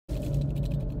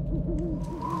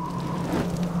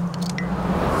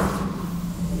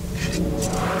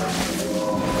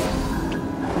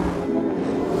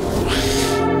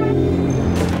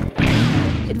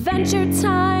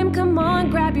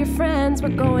friends, we're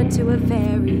going to a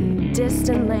very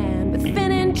distant land with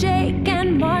Finn and Jake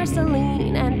and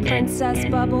Marceline and Princess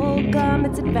Bubblegum.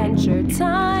 It's adventure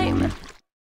time.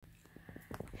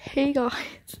 Hey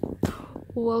guys,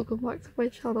 welcome back to my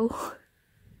channel.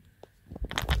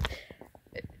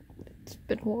 It's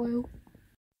been a while.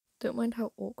 Don't mind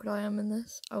how awkward I am in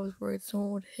this. I was worried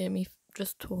someone would hear me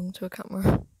just talking to a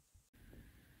camera.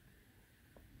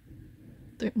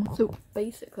 So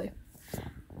basically,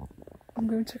 I'm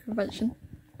going to a convention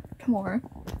tomorrow.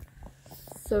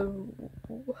 So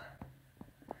I'm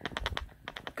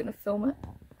gonna film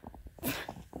it.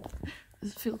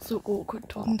 This feels so awkward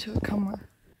talking to a camera.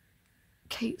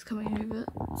 Kate's coming over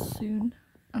soon,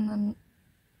 and then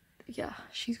yeah,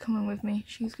 she's coming with me.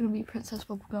 She's gonna be Princess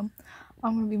Bubblegum.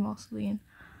 I'm gonna be Marceline.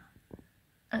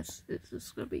 It's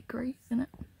just gonna be great, isn't it?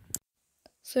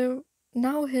 So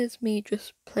now here's me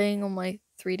just playing on my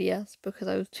 3DS because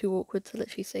I was too awkward to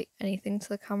literally say anything to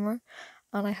the camera,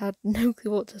 and I had no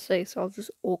clue what to say, so I was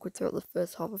just awkward throughout the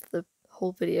first half of the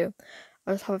whole video.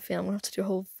 I just have a feeling I'm gonna have to do a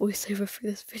whole voiceover through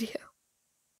this video.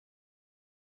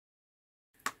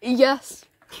 Yes!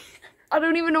 I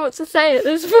don't even know what to say at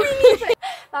this point.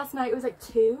 Last night it was like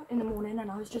 2 in the morning and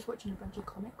I was just watching a bunch of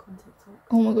comic on TikTok.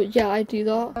 Oh my god, yeah, I do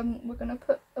that. We're gonna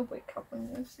put a wig cap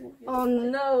on this. Oh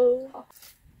no!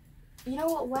 You know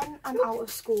what, when I'm out of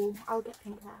school, I'll get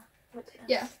pink hair.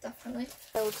 Yeah, definitely.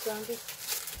 So I'm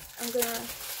gonna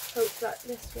hope that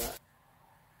this works.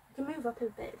 You can move up a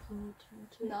bit if you need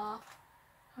to. Nah.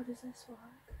 How does this work?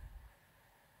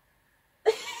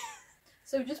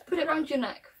 So just put it around your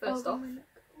neck first off. My neck.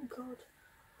 Oh god.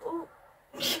 Oh.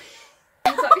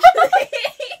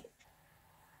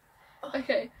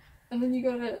 Okay, and then you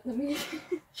gotta let me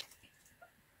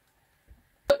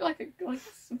look like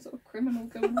some sort of criminal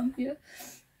going on here.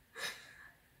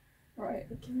 Right.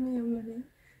 Give me a minute.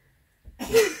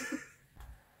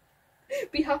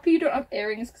 Be happy you don't have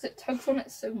earrings because it tugs on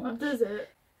it so much. Does it?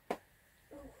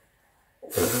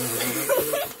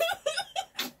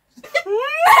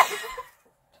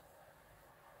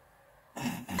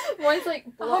 Mine's like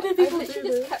black. How do people I do literally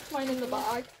this? just kept mine in the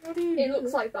bag. How do you It do looks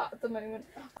this? like that at the moment.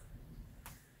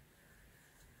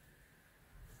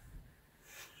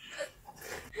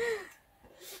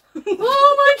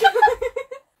 Oh my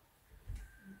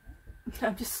god!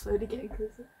 I'm just slowly getting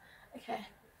closer. Okay.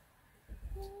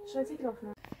 Should I take it off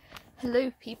now?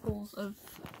 Hello, peoples of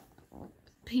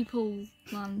People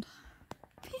Land.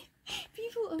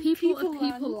 People of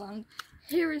People Land.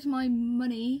 Here is my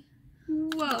money.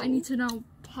 Wow. That I need to now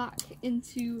pack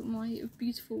into my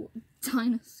beautiful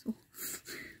dinosaur.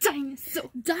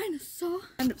 Dinosaur!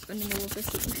 I end up spending all of this,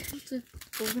 but we have to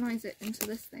organise it into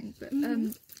this thing. But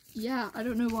yeah, I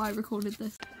don't know why I recorded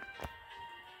this.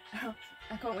 Oh,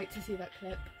 I can't wait to see that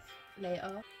clip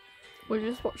later. We're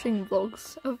just watching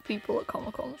vlogs of people at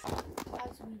Comic Cons.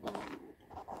 As we do.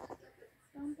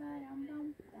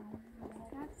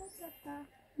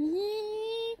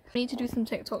 I need to do some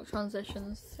TikTok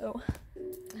transitions, so.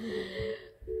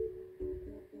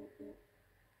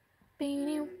 Very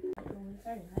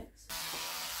nice.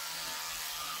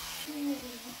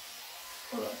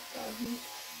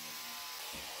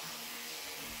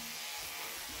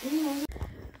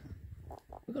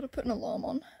 We've got to put an alarm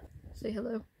on. Say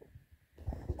hello.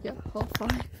 Yeah,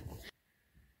 5:30.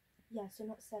 Yeah, so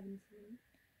not 17.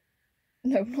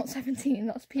 No, not 17,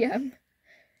 that's PM.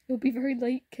 You'll be very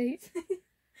late, Kate.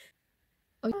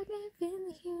 I live in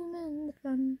the human, the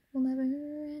fun will never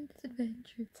end, it's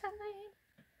adventure time.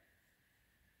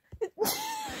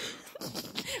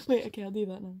 Wait, okay, I'll do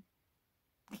that now.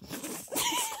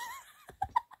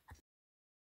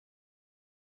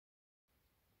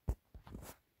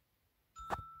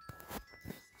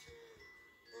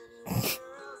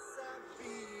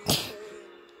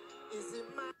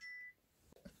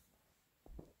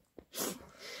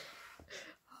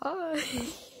 Hi.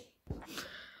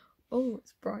 Oh,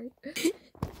 it's bright.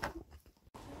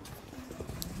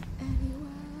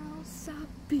 Anywhere else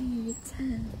I'd be a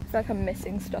 10. I feel like I'm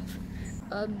missing stuff.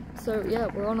 So yeah,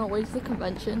 we're on our way to the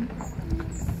convention.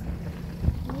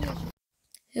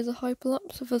 Here's a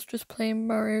hyperlapse of us just playing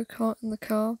Mario Kart in the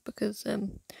car because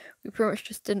we pretty much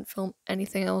just didn't film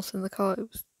anything else in the car. It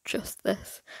was just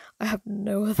this. I have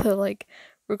no other like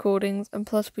recordings, and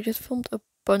plus we just filmed a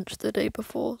bunch the day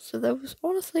before, so there was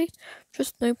honestly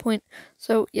just no point.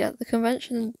 So yeah, the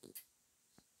convention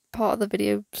part of the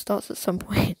video starts at some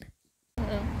point.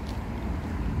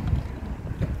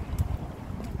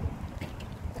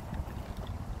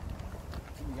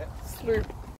 Slurp.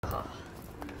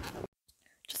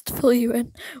 Just to fill you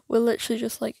in, we're literally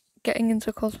just like getting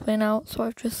into cosplay now, so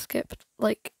I've just skipped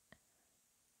like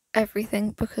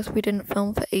everything because we didn't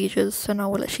film for ages, so now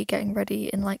we're literally getting ready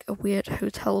in like a weird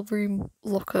hotel room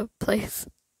locker place.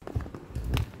 All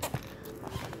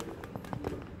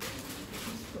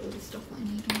the stuff I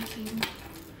need on the table.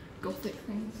 Gothic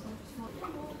things.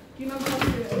 Do you remember how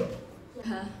to do it?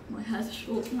 My hair's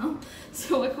short now,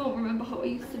 so I can't remember how I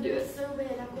used to do it. It's so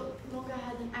weird, I've got longer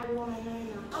hair than everyone I know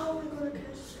now. Oh my god, I could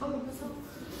just show myself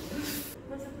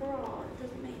with a bra. It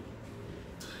doesn't make...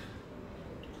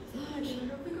 I don't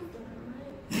think I've done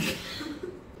it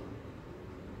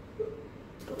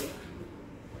right.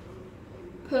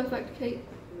 Perfect, Kate.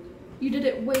 You did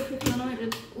it way quicker than I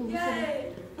did. All of a sudden.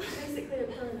 Yay! Basically a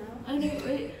pro now. I know,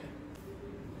 right?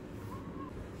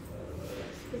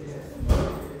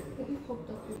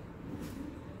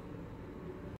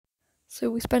 So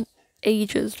we spent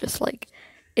ages just like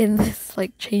in this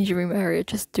like changing room area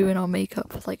just doing our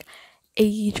makeup for like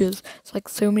ages. So like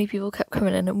so many people kept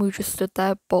coming in and we just stood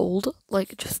there bold,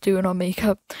 like just doing our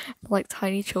makeup. Like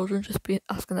tiny children just be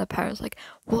asking their parents like,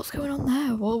 what's going on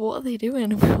there? What are they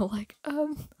doing? And we were like,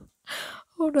 oh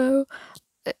no.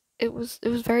 It was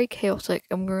very chaotic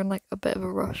and we were in like a bit of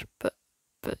a rush, but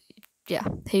yeah,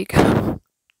 here you go.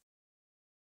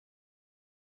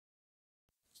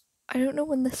 I don't know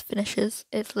when this finishes.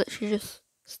 It's literally just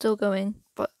still going,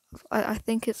 but I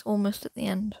think it's almost at the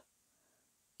end.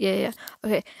 Yeah.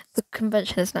 Okay, the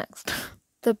convention is next.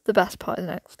 The best part is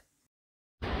next.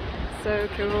 So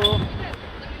cool.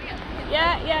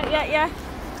 Yeah.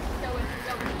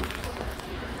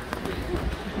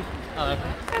 Hello.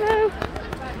 Hello.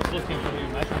 Just looking for you,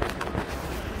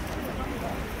 mate.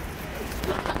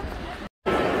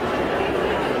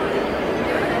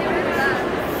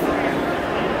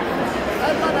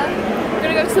 I'm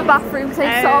gonna go to the bathroom because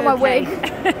I saw my wig.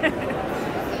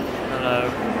 Hello.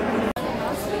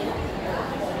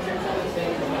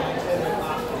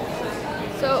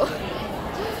 So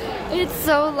it's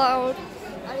so loud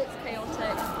and it's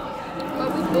chaotic,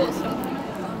 but we bought stuff.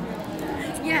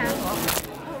 Yeah.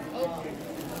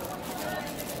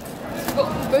 We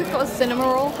both got a cinema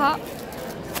roll hat.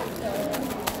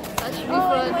 That should be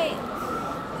fun. Wait.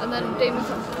 And then Damon's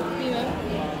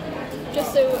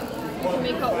just so you can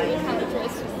make up all your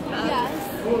characters. Yes.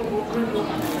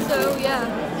 So yeah,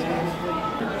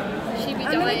 she be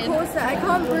I'm in a dying. corset, I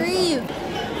can't breathe.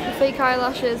 Fake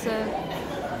eyelashes.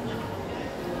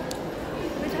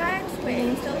 Which I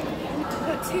explained.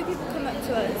 But two people come up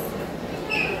to us,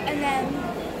 and then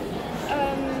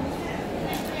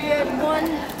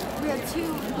we had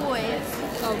two boys,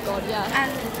 Oh god, yeah.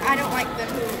 and I don't like them.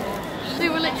 They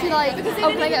were literally like, Because they oh,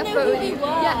 didn't can I get a even photo know with who you? we were.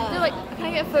 Yeah, they're like, can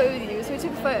I get a photo with you? So we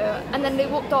took a photo, and then they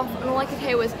walked off, and all I could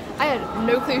hear was, I had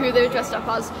no clue who they were dressed up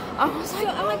as. I was So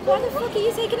like, I'm like, why the fuck are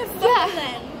you taking a photo Yeah.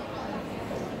 then?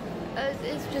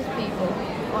 it's just people,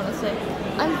 honestly.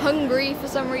 I'm hungry for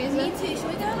some reason. Me too. Should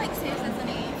we go like see if there's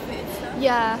any food stuff?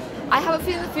 Yeah, I have a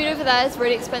feeling the food over there is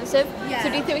really expensive. Yeah. So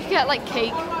do you think we could get like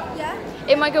cake? Yeah.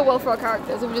 It might go well for our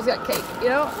characters if we just get cake, you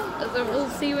know? So we'll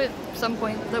see at some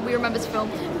point that we remember to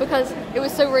film, because it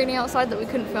was so rainy outside that we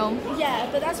couldn't film. Yeah,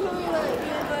 but that's when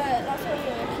that's when we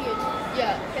were cute.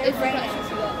 Yeah, It if was you can raining. actually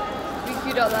see that. We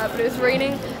queued out there, but it was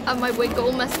raining and my wig got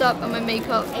all messed up and my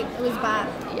makeup. It was bad.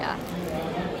 Yeah.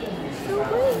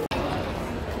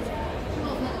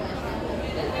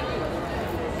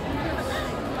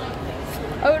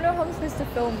 I don't know how I'm supposed to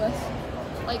film this.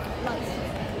 Like, nice.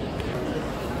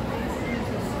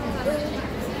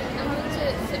 I'm going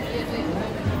to sit weirdly.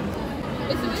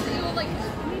 It's the way that you're like.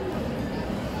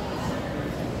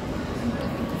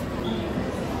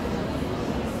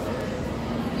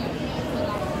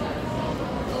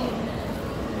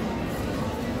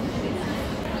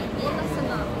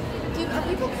 Are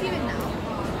people queuing now?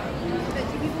 But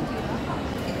do people do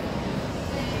that?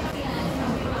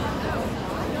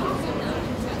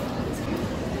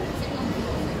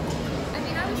 I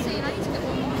mean, I was saying I need to get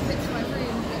one more fix for my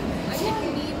room. I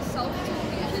didn't need self-taught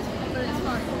pictures, but it's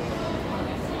fine.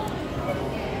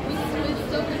 We're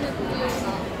still going to do that.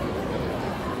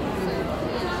 So,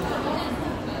 yeah.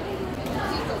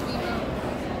 She's got Vivo.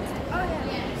 Oh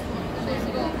yeah. She's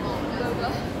got Boba.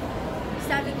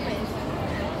 7 quid.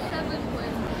 7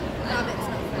 quid. Rabbits.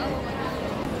 Oh my god.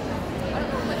 I don't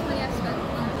know how much money I spent.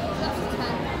 That was 10.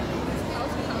 That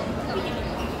was £1. That was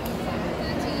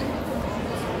 13.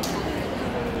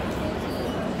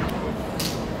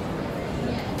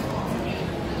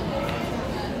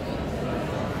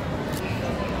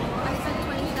 I spent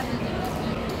 27.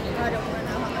 I don't want to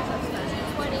know how much I spent.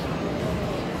 20.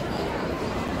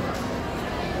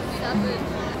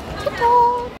 7.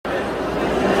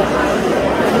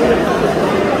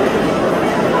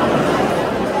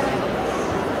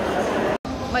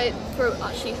 My throat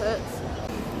actually hurts.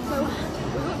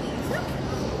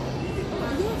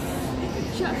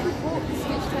 she actually bought the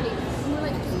Stitch Teddy. And we're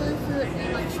like, just going through it and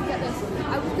like, she'll get this.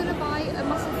 I was gonna buy a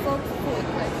massive frog for 40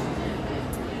 quid.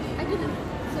 I didn't.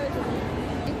 So it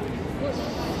was.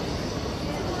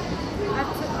 I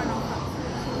took one off.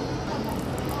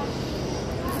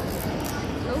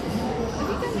 Oh, have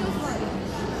you done yours right?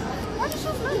 Why does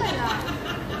yours look like that?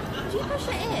 Do you push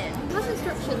it in? It has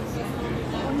instructions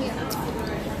on here.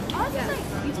 I was like,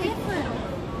 you take it.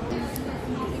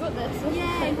 You got this?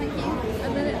 Yeah, thank you.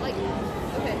 And then it like,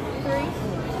 okay, 3,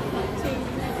 2,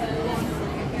 1.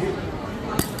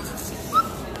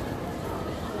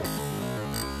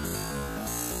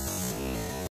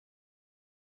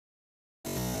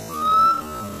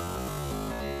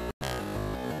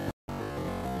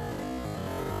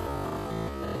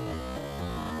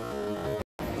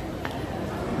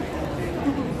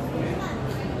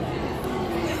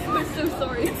 I'm so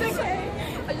sorry. It's okay.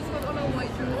 I just went on a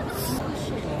white dress.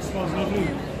 Smells lovely.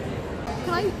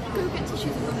 Can I go get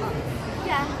tissues and come back?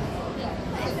 Yeah.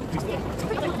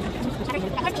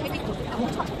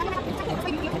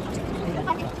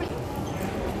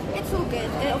 It's all good.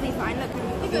 It'll be fine. Look,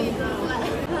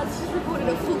 That's just recorded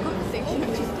a full conversation,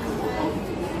 which is cool.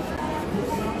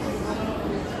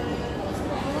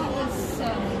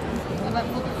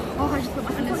 Oh, I just put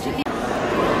my hand in the chicken.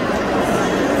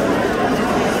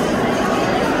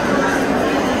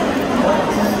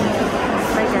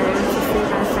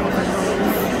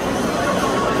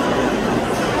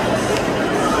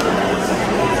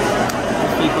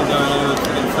 People going over to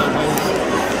get samples.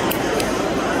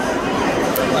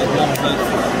 Like one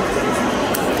person.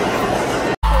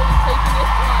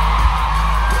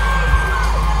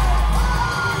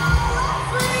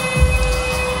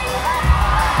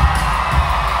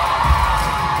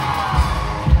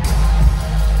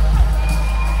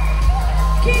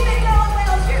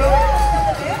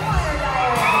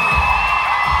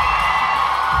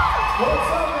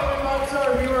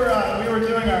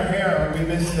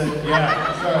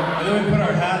 Yeah, so and then we put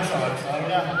our hats on, so I don't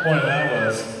know how the point of that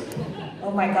was.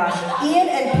 Oh my gosh. Ian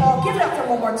and Paul, give it up for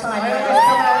one more time. I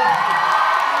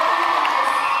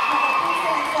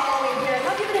How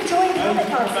have you been enjoying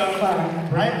Comic-Con so far?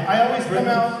 I always come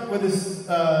out with this,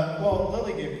 well,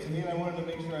 Lily gave it to me and I wanted to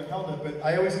make sure I held it, but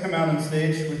I always come out on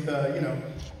stage with, you know,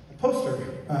 a poster.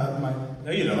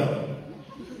 No, you don't.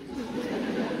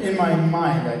 In my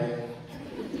mind, I do.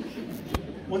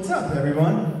 What's up,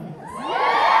 everyone?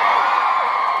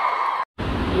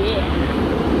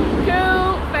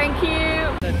 Cool, thank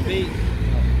you. The beat.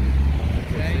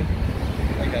 Okay.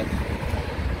 Okay.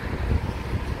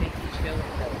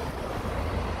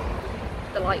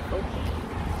 Delightful.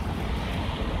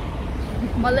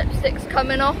 My lipstick's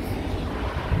coming off.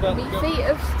 My feet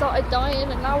have started dying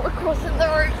and now we're crossing the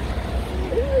road.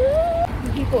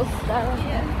 People are staring.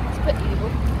 Yeah. It's a bit evil.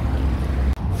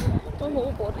 My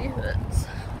whole body hurts.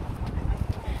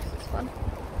 It's fun.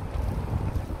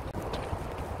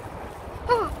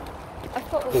 Ah! I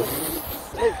thought it was a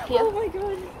slope here. Oh my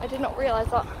god. I did not realise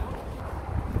that.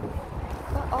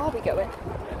 Where are we going?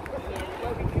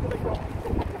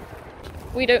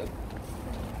 We don't.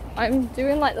 I'm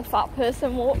doing like the fat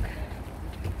person walk.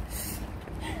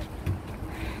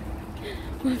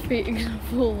 My feet are gonna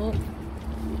fall off.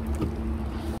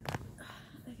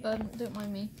 Don't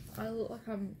mind me. I look like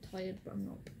I'm tired, but I'm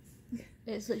not.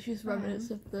 It's literally just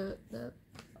remnants of the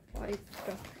fight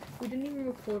stuff. We didn't even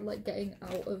record like getting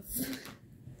out of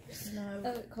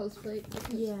cosplay.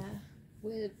 Yeah.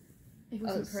 We're It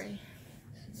wasn't pretty.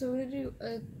 So we're gonna do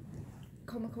a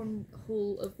Comic-Con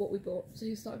haul of what we bought. So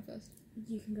who's starting first?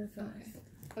 You can go first.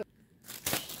 Okay.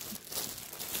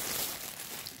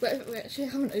 We actually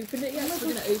haven't opened it yet, so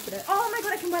we're gonna open it. Oh my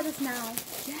god, I can buy this now.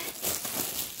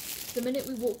 Yes! The minute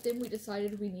we walked in, we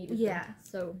decided we needed Yeah. them.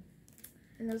 So.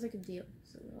 And there was like a deal,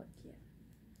 so we're like, yeah.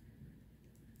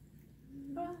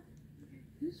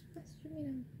 Who's messaging me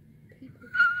now? People.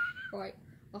 Right,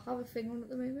 I'll have a thing on at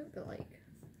the moment, but like.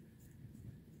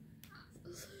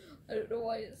 I don't know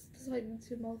why it's deciding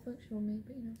to malfunction on me,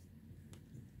 but you know.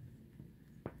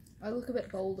 I look a bit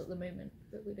bold at the moment,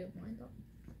 but we don't mind that.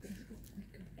 Oh my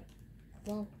god.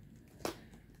 Wow.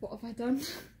 What have I done?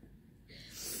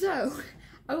 So,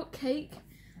 I got cake,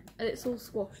 and it's all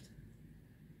squashed.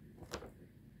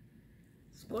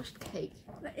 Squashed cake.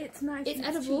 But it's nice. It's and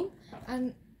edible, cheap.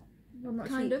 and Well, not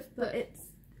kind cheap, of, but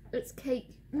it's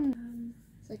cake.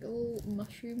 It's like a little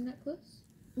mushroom necklace.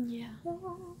 yeah.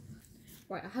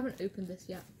 Right, I haven't opened this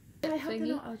yet. I hope they're Thingy.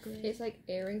 not ugly. It's like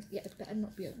earrings. Yeah, it better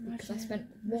not be ugly because I Imagine- spent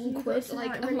imagine £1 you quid, got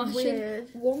like something really imagine weird.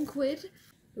 £1.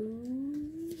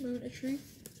 Ooh, moment of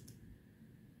truth.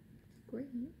 Great.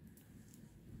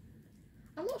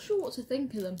 I'm not sure what to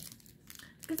think of them.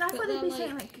 Because I But thought they'd they're be like-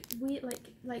 saying like weird,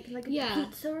 like a Yeah.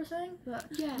 pizza or something. But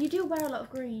Yeah. you do wear a lot of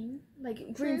green. Like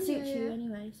green True, suits yeah, you yeah.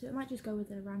 anyway, so it might just go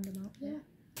with a random outfit. Yeah.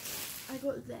 I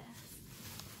got this.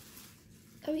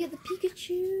 Oh yeah, the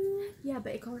Pikachu. Yeah,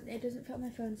 but it can't. It doesn't fit on my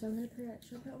phone, so I'm gonna put it.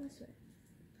 Should I put it on my Switch?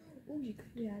 Oh, you could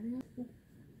Yeah. I think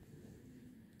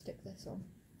stick this on.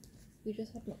 We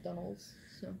just had McDonald's,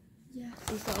 so yeah.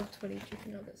 we still have 20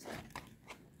 chicken nuggets there.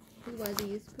 We wear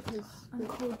these because I'm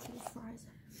cold to the fries.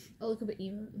 I look a bit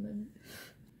emo at the moment.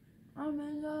 I'm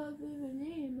in love with an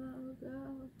emo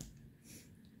girl.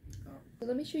 So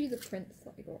let me show you the prints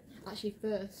that I got. Actually,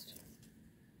 first.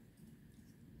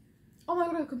 Oh my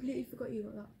god! I completely forgot you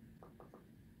got that.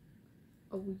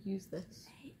 I will use this.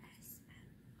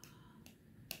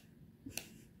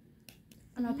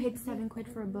 And I paid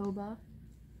 £7 for a boba.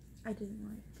 I didn't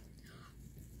like.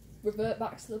 Revert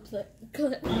back to the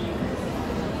clip.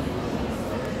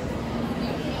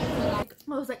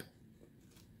 I was like,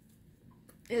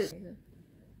 Ew.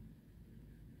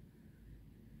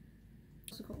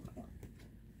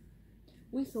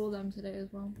 We saw them today as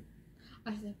well.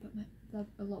 Actually, they're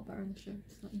a lot better in the show,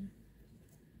 just let you know.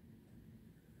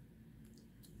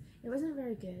 it wasn't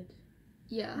very good.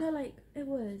 Yeah. No, like it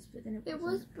was, but then It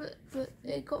was, but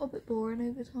it got a bit boring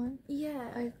over time. Yeah.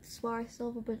 I swear I still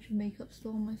have a bunch of makeup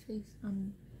still on my face,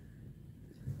 and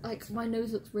like my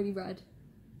nose looks really red.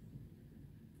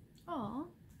 Aw.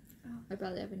 I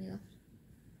barely have any left.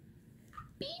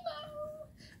 Bimo!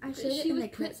 I showed it She in was the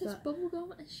clip, Princess but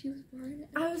Bubblegum and she was wearing it.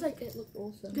 I was like- it looked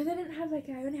awesome. because I didn't have like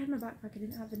I only had my backpack. I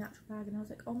didn't have an actual bag, and I was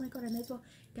like, oh my god, I may as well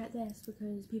get this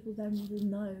because people then will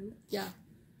know Yeah,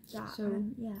 that. So-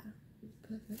 and, yeah.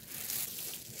 perfect.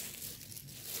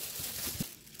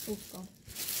 Oh god.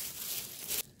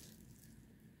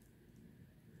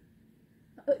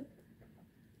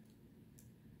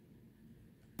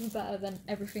 Better than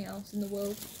everything else in the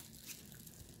world.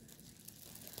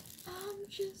 I'm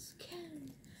just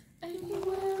Ken.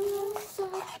 Anywhere else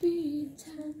I'd be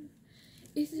 10.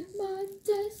 Is it my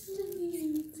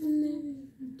destiny to live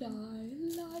and die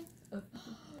a life of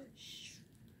shh.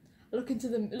 Look in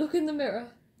the mirror.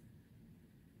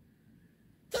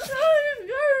 No,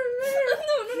 no.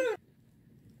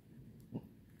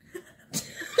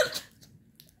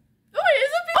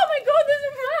 Oh my god, there's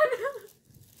a man!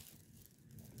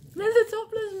 There's a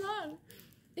topless man!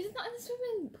 Isn't that in the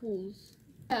swimming pools?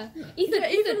 Yeah.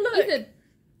 Ethan, look. Ethan.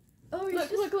 Oh,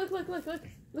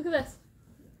 Look at this.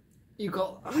 You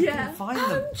got. I Yeah. can find I'm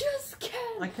them. just Ken.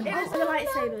 I can. It was the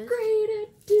lightsabers. Great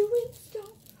at doing stuff.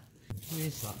 Who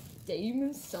is that?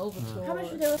 Damon Salvatore. How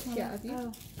much were they worth? Yeah, have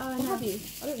you? Oh, Or no. have you?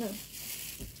 I don't know.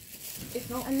 If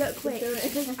not, And look, just wait, do it.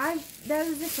 because there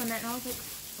was this on it, and I was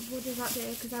like, what does that do?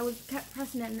 Because I was kept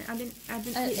pressing it, and I didn't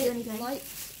see it do anything. It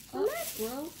lights up,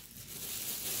 bro.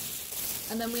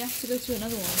 And then we have to go to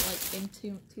another one, like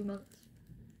in two months.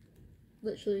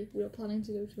 Literally, we are planning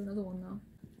to go to another one now.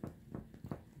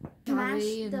 Smash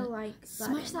Gary the and- like button.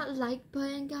 Smash that like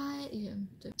button, guys. Yeah,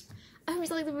 I hope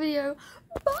you like the video.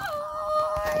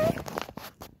 Bye.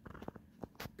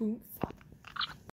 Boom.